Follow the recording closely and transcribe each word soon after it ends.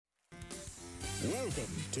Welcome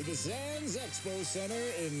to the Sands Expo Center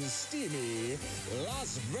in steamy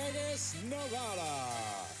Las Vegas, Nevada.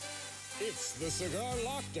 It's the Cigar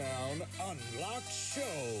Lockdown Unlocked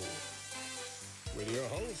Show with your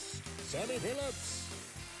hosts, Sammy Phillips,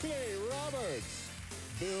 Clay Roberts,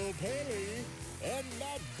 Bill Paley, and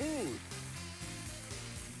Matt Booth.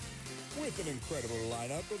 With an incredible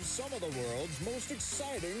lineup of some of the world's most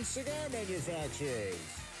exciting cigar manufacturers.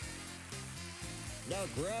 Now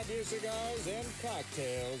grab your cigars and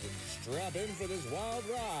cocktails and strap in for this wild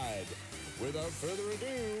ride. Without further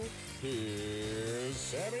ado, here's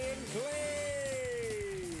Sammy and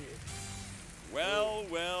Clay. Well,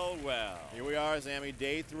 well, well. Here we are, Sammy,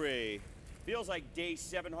 day 3. Feels like day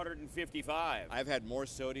 755. I've had more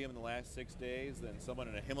sodium in the last 6 days than someone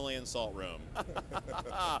in a Himalayan salt room.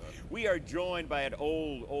 We are joined by an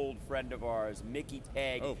old friend of ours, Micky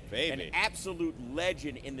Pegg. Oh, baby. An absolute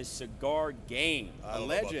legend in the cigar game. A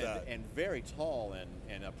legend and very tall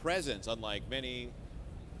and a presence, unlike many.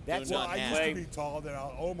 That's Well, not I used to be tall, then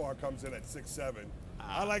Omar comes in at 6'7".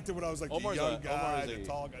 I liked it when I was like Omar's the young guy, Omar's the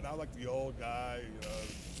tall guy. Now I like the old guy, you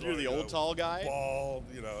know. You're the old tall guy? Bald,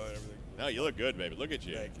 you know, everything. No, you look good, baby. Look at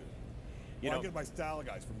you. Thank you. You Well, know- I get my style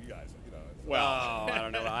guys from you guys, you know. Well, I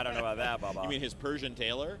don't know about that, Baba. You mean his Persian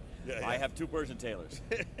tailor? Yeah, I have 2 Persian tailors.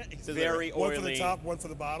 He says Very one oily. for the top, one for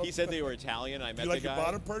the bottom. He said they were Italian. I Do met you like the guy. your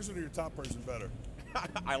bottom person or your top person better?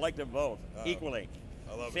 I like them both equally.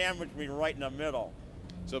 I love it. Sandwich me right in the middle.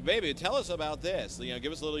 So, baby, tell us about this. You know,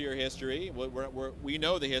 give us a little of your history. We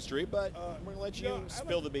know the history, but we're going to let you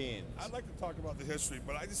spill the beans. I'd like to talk about the history,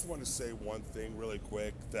 but I just want to say one thing really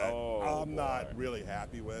quick that Oh, I'm not really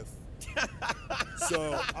happy with.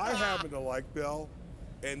 So I happen to like Bill,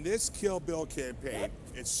 and this Kill Bill campaign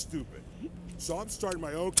is stupid. So I'm starting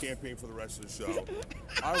my own campaign for the rest of the show.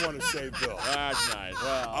 I want to save Bill. That's nice.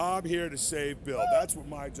 Well, I'm here to save Bill. That's what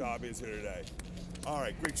my job is here today. All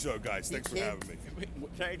right, great show, guys. Thanks for having me.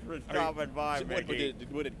 Thanks for stopping by, Micky.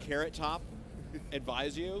 what did Carrot Top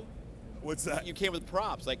advise you? What's that? You came with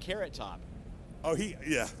props like Carrot Top. Oh,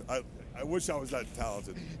 yeah. I wish I was that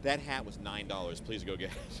talented. That hat was $9. Please go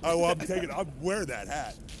get it. Oh, well, I'll wear that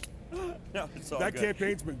hat. No, it's all That good.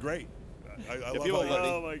 campaign's been great. I love People, how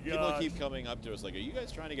Oh, my people gosh. keep coming up to us like, "Are you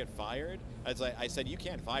guys trying to get fired?" I said, "You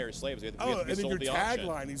can't fire slaves. We have Oh, to be and then sold your the auction."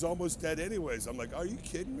 tagline, he's almost dead anyways. I'm like, are you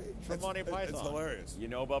kidding me? From Monty Python. It's hilarious. You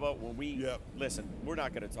know, Bubba, when we listen, we're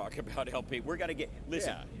not going to talk about LP. We're going to get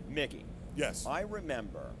listen, Yeah. Micky. Yes. I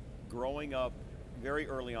remember growing up very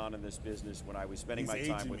early on in this business when I was spending He's my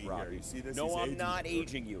time aging with me Rocky. here. You see this? No, He's I'm aging not me.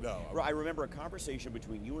 aging you. No. I remember a conversation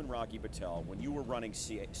between you and Rocky Patel when you were running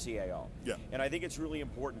CAO. Yeah. And I think it's really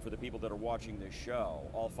important for the people that are watching this show,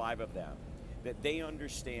 all 5 of them, that they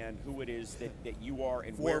understand who it is that you are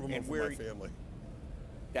and 4 where of them are and from where my family.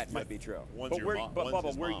 that might be true. One's but your where, mom- but one's Bubba,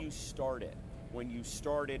 his where mom. you started, when you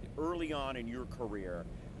started early on in your career,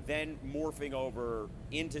 then morphing over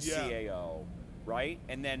into Yeah. CAO, right?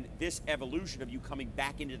 And then this evolution of you coming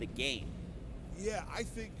back into the game. Yeah, I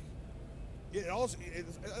think it all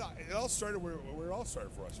started where it all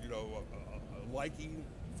started for us. You know, a liking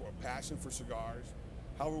for a passion for cigars.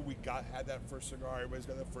 However, we had that first cigar. Everybody's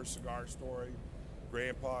got that first cigar story.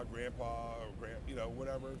 Grandpa, or you know,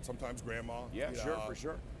 whatever. Sometimes grandma. Yeah, you sure, know. for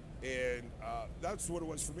sure. And that's what it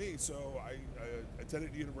was for me. So I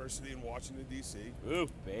attended university in Washington, D.C. Ooh,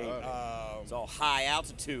 baby. Um, It's all high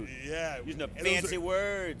altitude. Yeah. Using the and it was fancy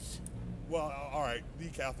words. Well, all right, the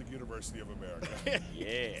Catholic University of America.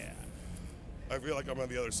 Yeah. I feel like I'm on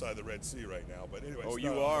the other side of the Red Sea right now, but anyways. Oh,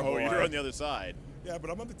 you are, Oh, boy. you're on the other side. Yeah, but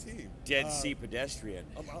I'm on the team. Dead Sea pedestrian.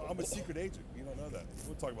 I'm a secret agent. You don't know that.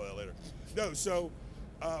 We'll talk about that later. No, so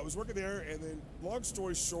I was working there, and then, long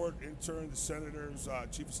story short, intern, the senator's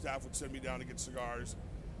chief of staff would send me down to get cigars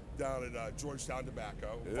down at Georgetown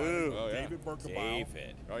Tobacco. Ooh. Oh, yeah. David Berkebile.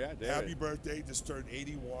 David. Oh yeah, David. Happy birthday, just turned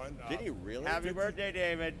 81. Did he really? Happy birthday,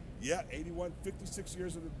 David. Yeah, 81, 56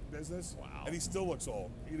 years in the business. Wow. And he still looks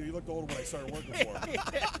old. You know, he looked old when I started working for him.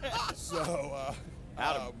 So,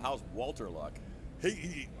 How's Walter look?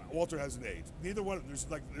 Walter hasn't aged. Neither one.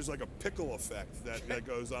 There's like a pickle effect that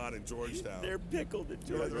goes on in Georgetown. They're pickled at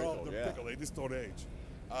Yeah, Georgia. they're pickled. They just don't age.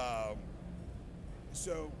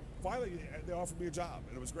 So finally, they offered me a job,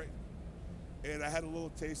 and it was great. And I had a little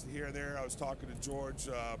taste here and there. I was talking to George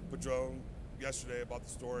Padron yesterday about the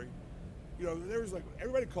story. You know, there was like,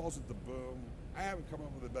 everybody calls it the boom. I haven't come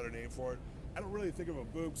up with a better name for it. I don't really think of a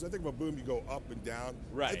boom, because I think of a boom, you go up and down.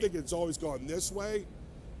 Right. I think it's always gone this way,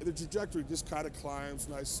 and the trajectory just kind of climbs,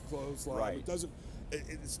 nice close line. Right. It doesn't.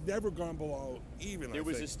 It's never gone below even. There I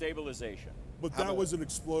was think. a stabilization. But that was an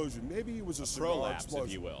explosion. Maybe it was a cigar Prolapse, explosion.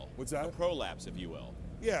 if you will. What's that? A prolapse, if you will.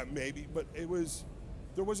 Yeah, maybe. But it was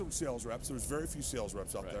there wasn't sales reps. There was very few sales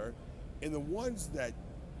reps out there. And the ones that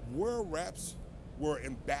were reps were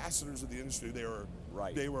ambassadors of the industry. They were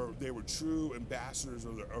they were true ambassadors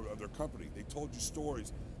of their company. They told you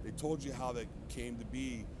stories. They told you how they came to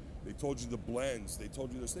be. They told you the blends. They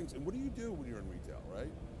told you those things. And what do you do when you're in retail,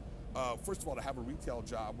 right? First of all, to have a retail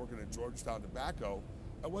job working at Georgetown Tobacco,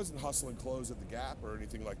 I wasn't hustling clothes at the Gap or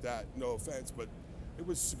anything like that. No offense, but it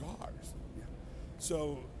was cigars. Yeah.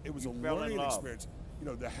 So it was a learning experience. You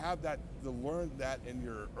know, to have that, to learn that in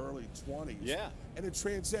your early 20s. Yeah. And it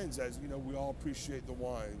transcends, as you know, we all appreciate the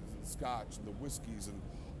wines and the scotch and the whiskeys and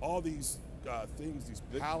all these things, these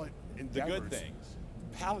palate endeavors. The good things.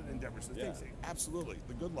 Palate endeavors, the things, absolutely,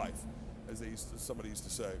 the good life, as somebody used to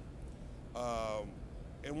say.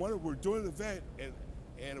 And we're doing an event, and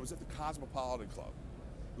it was at the Cosmopolitan Club.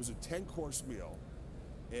 It was a 10-course meal.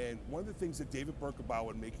 And one of the things that David Berkebile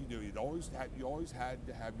would make you do, you always had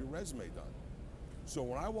to have your resume done. So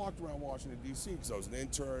when I walked around Washington, D.C., because I was an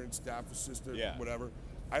intern, staff assistant, whatever,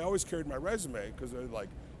 I always carried my resume because they're like,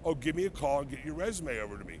 oh, give me a call and get your resume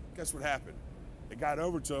over to me. Guess what happened? It got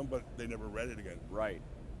over to them, but they never read it again. Right.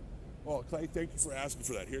 Well, Clay, thank you for asking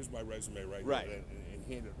for that. Here's my resume right here, and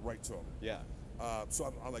hand it right to them. Yeah.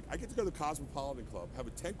 So I'm like, I get to go to the Cosmopolitan Club, have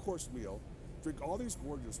a 10-course meal, drink all these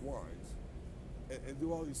gorgeous wines, and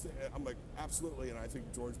do all these things. I'm like, absolutely, and I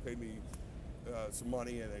think George paid me some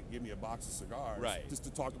money and gave me a box of cigars just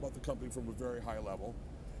to talk about the company from a very high level.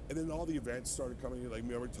 And then all the events started coming in. Like,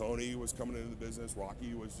 remember Tony was coming into the business,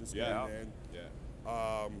 Rocky was just getting in.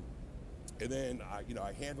 Yeah. And then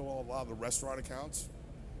I handled a lot of the restaurant accounts.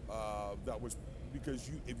 That was because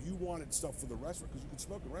if you wanted stuff for the restaurant, because you could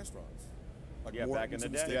smoke in restaurants. Like back in the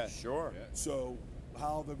day. Yeah, sure. Yeah. So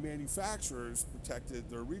how the manufacturers protected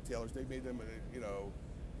their retailers, they made them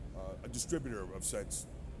a distributor of sense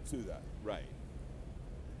to that. Right.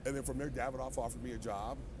 And then from there, Davidoff offered me a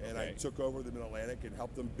job, and I took over the Mid-Atlantic and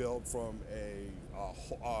helped them build from a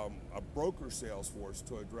broker sales force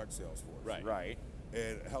to a direct sales force. Right. Right.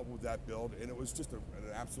 And helped with that build, and it was just an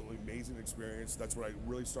absolutely amazing experience. That's when I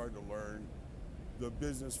really started to learn the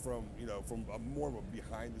business from a more of a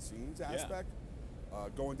behind-the-scenes aspect,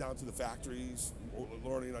 going down to the factories,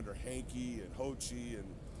 learning under Hankey and Hochi and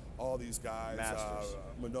all these guys,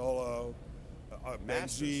 Manolo.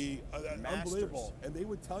 Benji, unbelievable, and they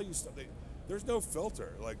would tell you stuff. There's no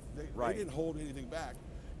filter. Like they didn't hold anything back,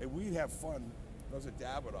 and we'd have fun. I was at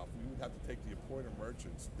Davidoff. We would have to take the appointed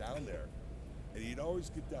merchants down there, and you'd always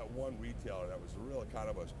get that one retailer that was really kind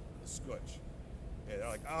of a scotch, and they're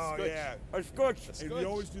like, oh yeah, a scotch. And we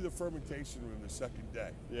always do the fermentation room the second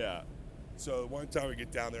day. Yeah. So one time we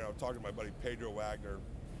get down there, I'm talking to my buddy Pedro Wagner,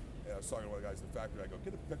 and I was talking to one of the guys in the factory. I go,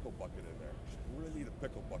 get a pickle bucket in there. We're gonna need a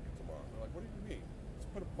pickle bucket tomorrow. They're like, what do you mean? Let's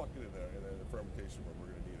put a bucket in there, and then the fermentation room, we're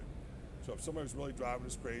gonna need it. So if somebody was really driving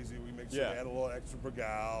us crazy, we make sure they add a little extra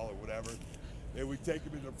Bergal or whatever, and we take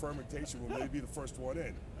them into the fermentation room. They'd be the first one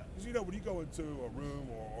in. Because when you go into a room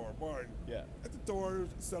or a barn, at the door,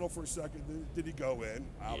 settle for a second. Did he go in?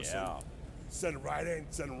 Obviously, send it right in,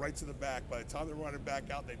 send it right to the back. By the time they're running back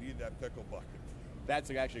out, they need that pickle bucket.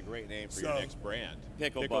 That's actually a great name for your next brand.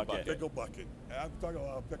 Pickle bucket. Pickle bucket. I'm talking a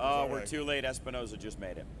lot of pickles. Oh, we're too late. Espinosa just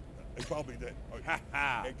made it. He probably did.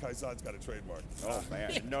 And Kaisan's got a trademark. Oh,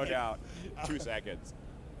 man. No doubt. 2 seconds.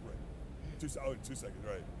 Right. 2 seconds,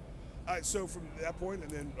 right. All right, so from that point,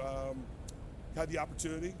 and then had the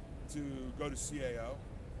opportunity to go to CAO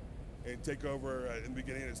and take over in the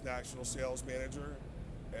beginning as national sales manager,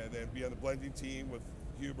 and then be on the blending team with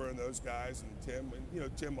Huber and those guys, and Tim.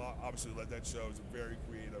 And Tim obviously led that show. It was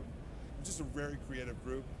just a very creative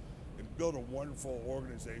group, and built a wonderful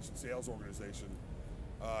organization, sales organization.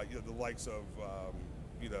 The likes of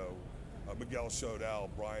Miguel Shodell,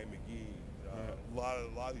 Brian McGee, a lot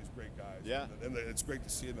of these great guys. Yeah. And it's great to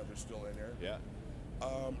see them that they're still in there. Yeah.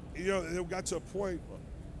 It got to a point.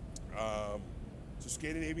 So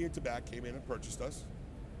Scandinavian Tobacco came in and purchased us.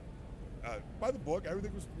 By the book,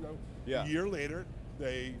 everything was a year later.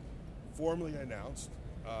 They formally announced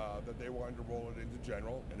that they wanted to roll it into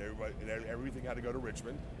General, and everything had to go to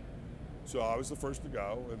Richmond. So I was the first to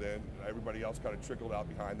go, and then everybody else kind of trickled out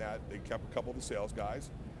behind that. They kept a couple of the sales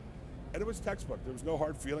guys, and it was textbook. There was no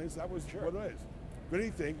hard feelings. That was what it is. If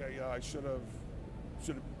anything, I should have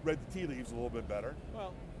read the tea leaves a little bit better.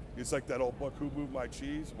 Well, it's like that old book, "Who Moved My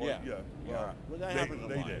Cheese?" Well, Well, that happened.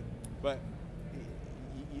 They did, but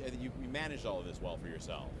you managed all of this well for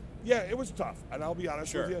yourself. Yeah, it was tough, and I'll be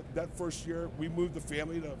honest with you. That first year, we moved the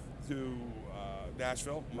family to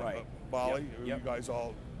Nashville, Bali. You guys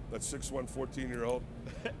all, that 6'1", 14-year-old.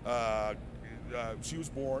 She was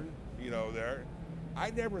born, there.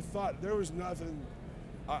 I never thought there was nothing.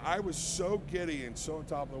 I was so giddy and so on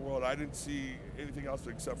top of the world, I didn't see anything else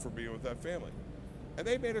except for being with that family. And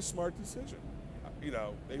they made a smart decision. You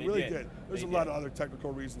know, they really did. There's a lot of other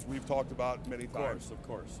technical reasons we've talked about many times. Of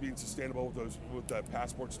course. Being sustainable with that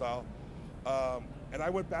passport style. And I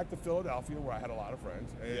went back to Philadelphia where I had a lot of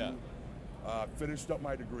friends and finished up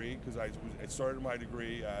my degree because I started my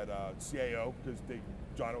degree at CAO because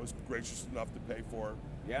Jon was gracious enough to pay for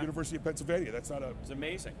University of Pennsylvania. That's not It's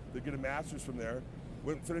amazing. To get a master's from there.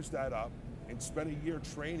 Went and finished that up and spent a year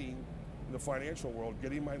training in the financial world,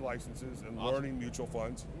 getting my licenses and learning mutual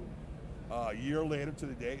funds. A year later to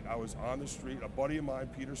the date, I was on the street. A buddy of mine,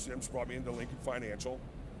 Peter Sims, brought me into Lincoln Financial.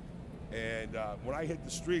 And when I hit the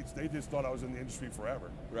streets, they just thought I was in the industry forever.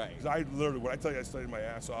 Right. Because I literally, when I tell you I studied my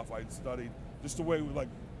ass off, I studied just the way we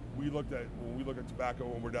looked at, when we look at tobacco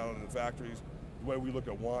when we're down in the factories, the way we look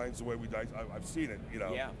at wines, the way we dice. I've seen it, you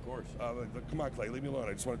know. Yeah, of course. Like, come on, Clay, leave me alone.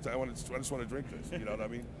 I just want to drink this. You know what I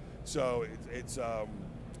mean? So it's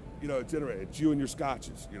you know, it's iterative. It's you and your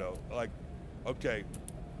scotches. You know, like, okay,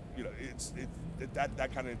 you know, it's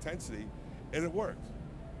that kind of intensity, and it worked.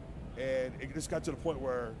 And it just got to the point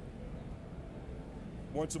where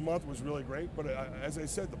once a month was really great, but as I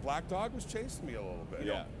said, the black dog was chasing me a little bit. You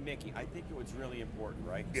know, Mickey, I think what's really important,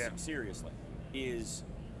 right? Yeah. Seriously, is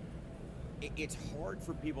it's hard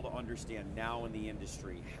for people to understand now in the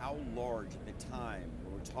industry how large at the time,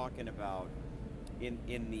 we're talking about in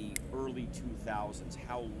the early 2000s,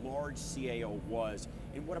 how large CAO was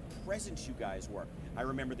and what a presence you guys were. I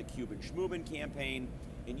remember the Cuban Schmoobin campaign,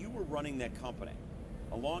 and you were running that company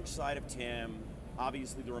alongside of Tim,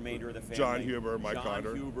 obviously the remainder of the family. Jon Huber, Mike Condor.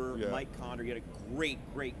 Jon Huber, Mike Condor. You had a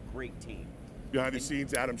great team. Behind the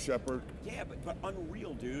scenes, Adam Shepard. Yeah, but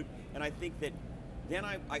unreal, dude. And I think that then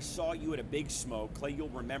I saw you at a Big Smoke. Clay, you'll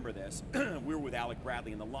remember this. We were with Alec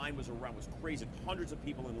Bradley, and the line was crazy. Hundreds of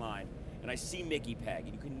people in line. And I see Micky Pegg,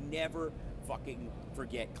 and you can never fucking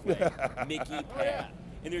forget Clay. Micky Pegg.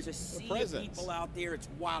 And there's a sea of people out there. It's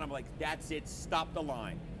wild. I'm like, that's it. Stop the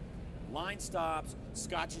line. Line stops.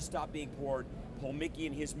 Scotches stop being poured. Pull Mickey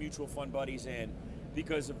and his mutual fund buddies in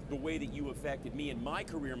because of the way that you affected me in my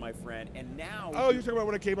career, my friend. And now... Oh, you're talking about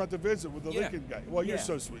when I came out to visit with the Lincoln guy. Well, you're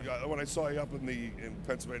so sweet. When I saw you up in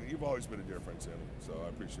Pennsylvania, you've always been a dear friend, Sammy. So I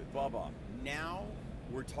appreciate it. Bubba, now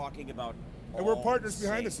we're talking about and we're partners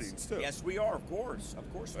behind the scenes, too. Yes, we are, of course.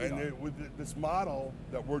 Of course we are. And with this model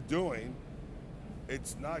that we're doing,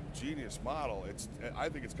 it's not genius model. I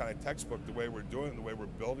think it's kind of textbook the way we're doing it, the way we're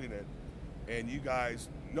building it. And you guys,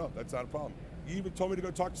 no, that's not a problem. You even told me to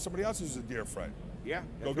go talk to somebody else who's a dear friend. Yeah,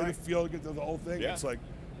 go get the field, get the whole thing. Yeah. It's like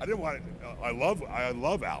I didn't want it. I love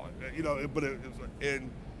Alan, you know. But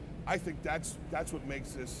and I think that's what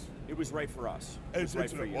makes this. It was right for us. It's right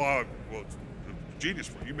for you. Well, it's genius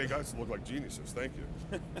for you. You make us look like geniuses. Thank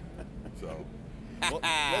you. So, well,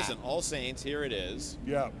 listen, All Saints, here it is.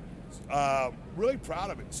 Yeah, really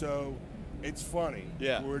proud of it. So. It's funny.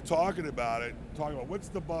 Yeah. We're talking about what's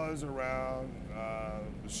the buzz around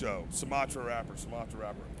the show. Sumatra Wrapper.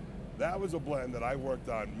 That was a blend that I worked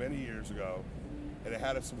on many years ago, and it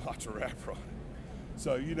had a Sumatra Wrapper on it.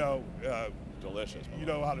 So, you know. Delicious. You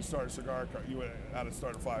know how to start a cigar company. You know how to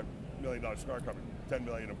start a $5 million cigar company, $10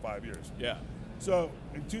 million in 5 years. Yeah. So,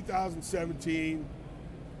 in 2017,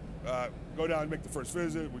 go down and make the first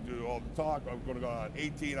visit. We do all the talk. I'm going to go on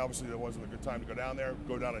 18. Obviously, there wasn't a good time to go down there.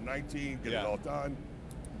 Go down to 19, get it all done.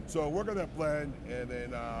 So work on that blend, and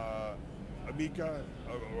then Amica,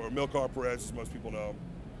 or Milcar Perez, as most people know,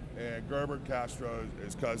 and Gerber Castro,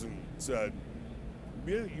 his cousin, said,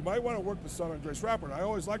 you might want to work the San Andres wrapper. And I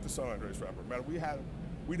always liked the San Andres wrapper. Man,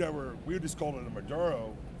 we just called it a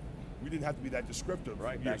Maduro. We didn't have to be that descriptive.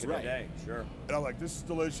 Right, back in the day, sure. And I'm like, this is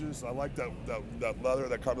delicious. I like that leather,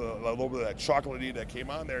 that covered a little bit of that chocolatey that came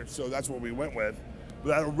on there. So that's what we went with. But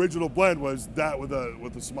that original blend was that with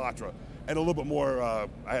the Sumatra. And a little bit more, I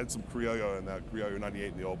had some Criollo in that, Criollo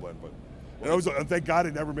 98 in the old blend. But and thank God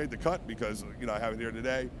it never made the cut because, you know, I have it here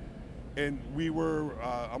today. And we were,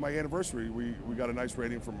 on my anniversary, we got a nice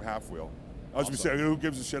rating from Half Wheel. I was going to say, who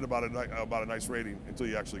gives a shit about a nice rating until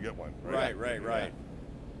you actually get one? Right.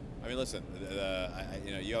 I mean, listen,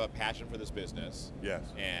 you know, you have a passion for this business. Yes.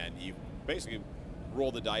 And you basically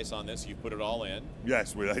rolled the dice on this. You put it all in.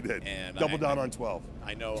 Yes, I did. And double down on 12.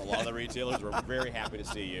 I know a lot of the retailers were very happy to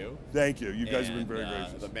see you. Thank you. You guys have been very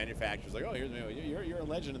gracious. The manufacturer's like, oh, you're a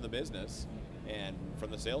legend in the business, and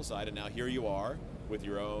from the sales side, and now here you are with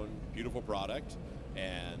your own beautiful product,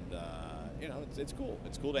 and you know, it's cool.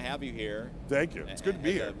 It's cool to have you here. Thank you. It's good to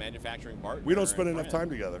be here. A manufacturing partner. We don't spend and enough friend.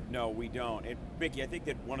 time together. No, we don't. And Micky, I think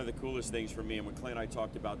that one of the coolest things for me, and when Clay and I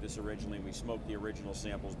talked about this originally, and we smoked the original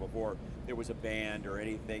samples before there was a band or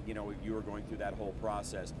anything, you know, you were going through that whole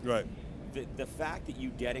process. Right. The fact that you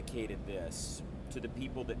dedicated this to the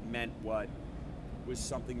people that meant what was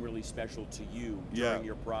something really special to you during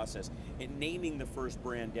your process, and naming the first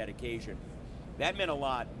brand Dedication, that meant a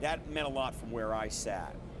lot. That meant a lot from where I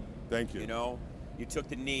sat. Thank you. You know, you took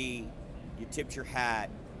the knee, you tipped your hat,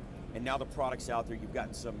 and now the product's out there. You've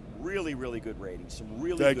gotten some really, really good ratings, some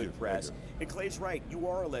really good press. Thank you. And Clay's right. You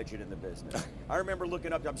are a legend in the business. I remember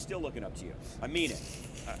looking up. I'm still looking up to you. I mean it.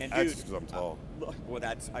 And That's dude, because I'm tall. well,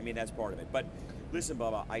 that's part of it. But listen,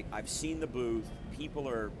 Bubba, I've seen the booth. People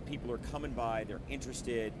are coming by. They're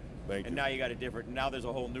interested. Thank and you. now you got a different. Now there's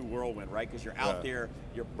a whole new whirlwind, right? Because you're out there.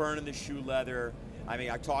 You're burning the shoe leather. I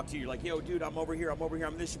mean, I talk to you, you're like, yo, dude, I'm over here,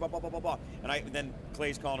 I'm this, blah, blah, blah, blah, blah. And then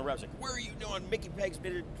Clay's calling the reps, like, where are you doing? Micky Pegg's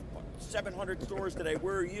been in 700 stores today.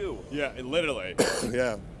 Where are you? Yeah, and literally.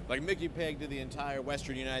 Yeah. Like Micky Pegg did the entire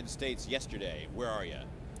Western United States yesterday. Where are you?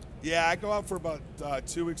 Yeah, I go out for about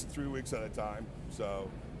 2 weeks and 3 weeks at a time. So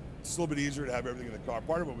it's a little bit easier to have everything in the car.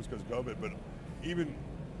 Part of it was because of COVID, but even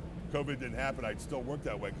COVID didn't happen, I'd still work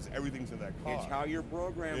that way because everything's in that car. It's how you're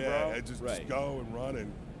programmed, yeah, bro. I just go and run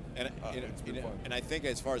and. It's been fun. And I think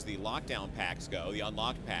as far as the lockdown packs go, the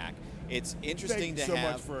unlocked pack, it's interesting Thank you to so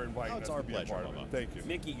have. much for inviting us it's our to be a pleasure, part of Bubba. it. Thank you.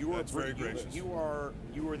 Micky, you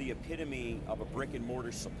are the epitome of a brick and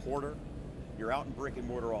mortar supporter. You're out in brick and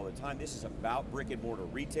mortar all the time. This is about brick and mortar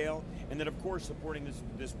retail, and then of course supporting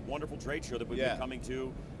this wonderful trade show that we've been coming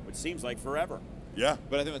to, what seems like forever. Yeah.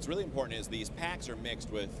 But I think what's really important is these packs are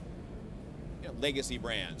mixed with legacy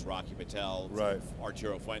brands, Rocky Patel,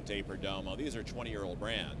 Arturo Fuente, Perdomo. These are 20-year-old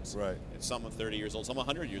brands. Right. And some are 30 years old, some are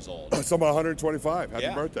 100 years old. Some are 125.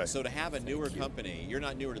 Happy birthday. So to have a newer company, you're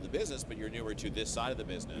not newer to the business, but you're newer to this side of the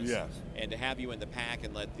business. Yes. And to have you in the pack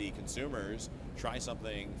and let the consumers try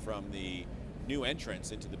something from the new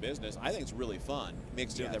entrants into the business, I think it's really fun,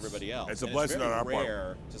 mixed in with everybody else. It's a blessing on our part. It's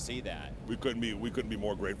rare to see that. We couldn't be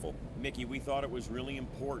more grateful. Micky, we thought it was really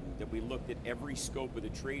important that we looked at every scope of the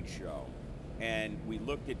trade show. And we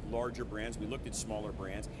looked at larger brands, we looked at smaller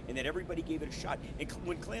brands, and that everybody gave it a shot. And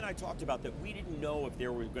when Clay and I talked about that, we didn't know if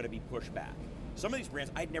there was going to be pushback. Some of these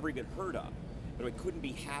brands I'd never even heard of, but I couldn't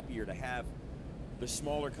be happier to have the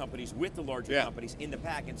smaller companies with the larger companies in the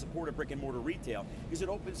pack and support a brick and mortar retail, because it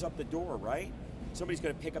opens up the door, right? Somebody's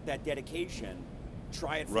going to pick up that Dedication,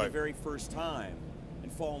 try it for the very first time,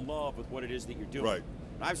 and fall in love with what it is that you're doing. Right.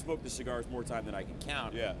 And I've smoked the cigars more time than I can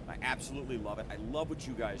count. Yeah. I absolutely love it. I love what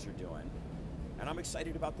you guys are doing. And I'm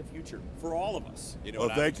excited about the future for all of us. You know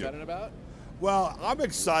what I'm excited about? Well, I'm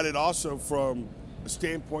excited also from a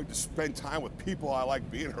standpoint to spend time with people I like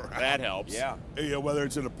being around. That helps. Yeah. You know, whether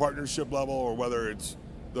it's at a partnership level or whether it's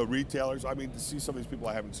the retailers. I mean, to see some of these people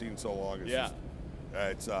I haven't seen in so long.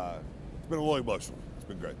 It's been a little emotional. It's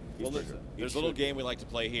been great. Well, listen, there's a little game we like to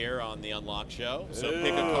play here on the Unlock Show. So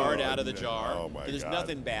pick a card out of the jar. Oh my There's God.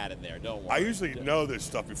 nothing bad in there. Don't worry. I usually know this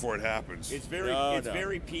stuff before it happens. It's very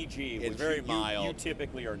very PG. It's which very mild. You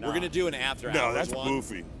typically are not. We're going to do an after hours No, that's one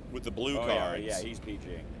goofy. with the blue Oh, cards. yeah, he's PG.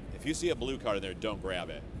 If you see a blue card in there, don't grab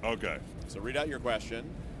it. Okay. So read out your question.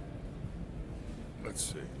 Let's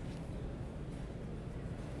see.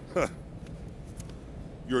 Huh.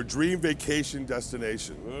 Your dream vacation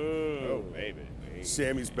destination. Oh, baby.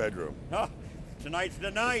 Sammy's bedroom. Huh, tonight's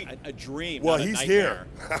the night. A dream. Well, not a he's nightmare.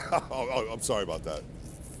 here. I'm sorry about that.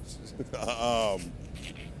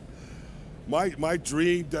 My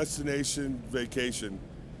dream destination vacation.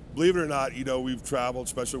 Believe it or not, you know, we've traveled,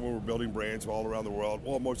 especially when we're building brands all around the world.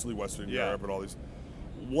 Well, mostly Western Europe and all these.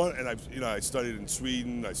 I studied in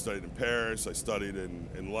Sweden. I studied in Paris. I studied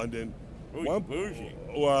in London. Bougie.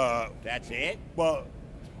 That's it?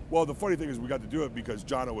 Well, the funny thing is we got to do it because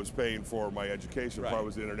Jon was paying for my education before I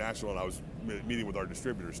was international, and I was meeting with our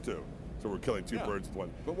distributors too. So we're killing two birds with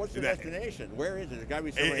one. But what's the destination? Where is it? It's got to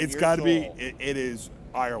be somewhere It's got to be. It is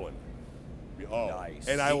Ireland. Oh, nice.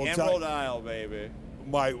 And I will tell Emerald Isle, baby.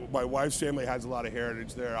 my wife's family has a lot of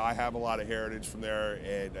heritage there. I have a lot of heritage from there,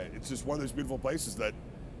 and it's just one of those beautiful places that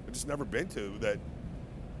I've just never been to. That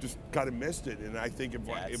just kind of missed it. And I think if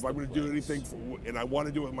I'm going to do anything, and I want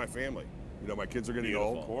to do it with my family. You know, my kids are getting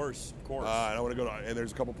old. Of course. And I want to go to, and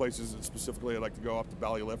there's a couple places specifically I'd like to go up to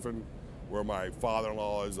Ballyliffin, where my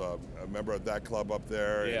father-in-law is a member of that club up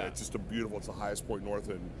there. Yeah. And it's just it's the highest point north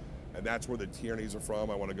in and that's where the Tierneys are from.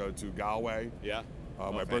 I want to go to Galway. Yeah.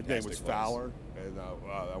 My birthday was fantastic place. Fowler, and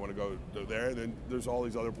I want to go there. And then there's all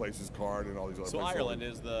these other places, Card and all these other So places. Ireland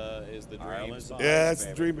is the dream. Ireland's spot. Yeah, that's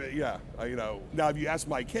the dream. Yeah, you know. Now, if you ask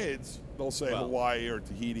my kids, they'll say Well, Hawaii or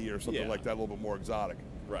Tahiti or something yeah. like that, a little bit more exotic.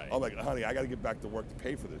 Right. I'm like, honey, I got to get back to work to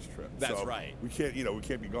pay for this trip. That's So right. We can't, we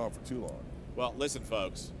can't be gone for too long. Well, listen,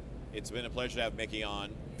 folks, it's been a pleasure to have Micky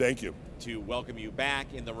on Thank you. to welcome you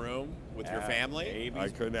back in the room with your family. I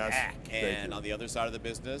couldn't ask. Thank And you. on the other side of the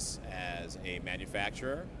business, as a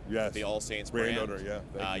manufacturer, Yes. the All Saints Brand brand, owner, yeah.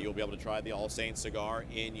 Thank you. you'll be able to try the All Saints cigar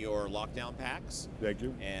in your lockdown packs. Thank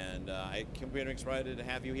you. And I can't be excited to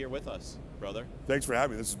have you here with us, brother. Thanks for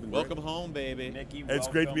having me. This has been Welcome great. home, baby. Mickey, It's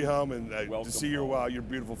great to be welcome. home and Welcome to see your home. your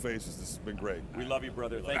beautiful faces. This has been great. We love you,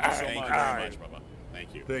 brother. Thank Thank you so you much. very much, Bubba.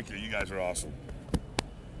 Thank you. Thank you. You guys are awesome.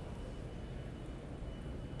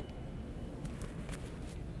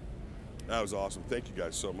 That was awesome. Thank you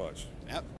guys so much. Yep.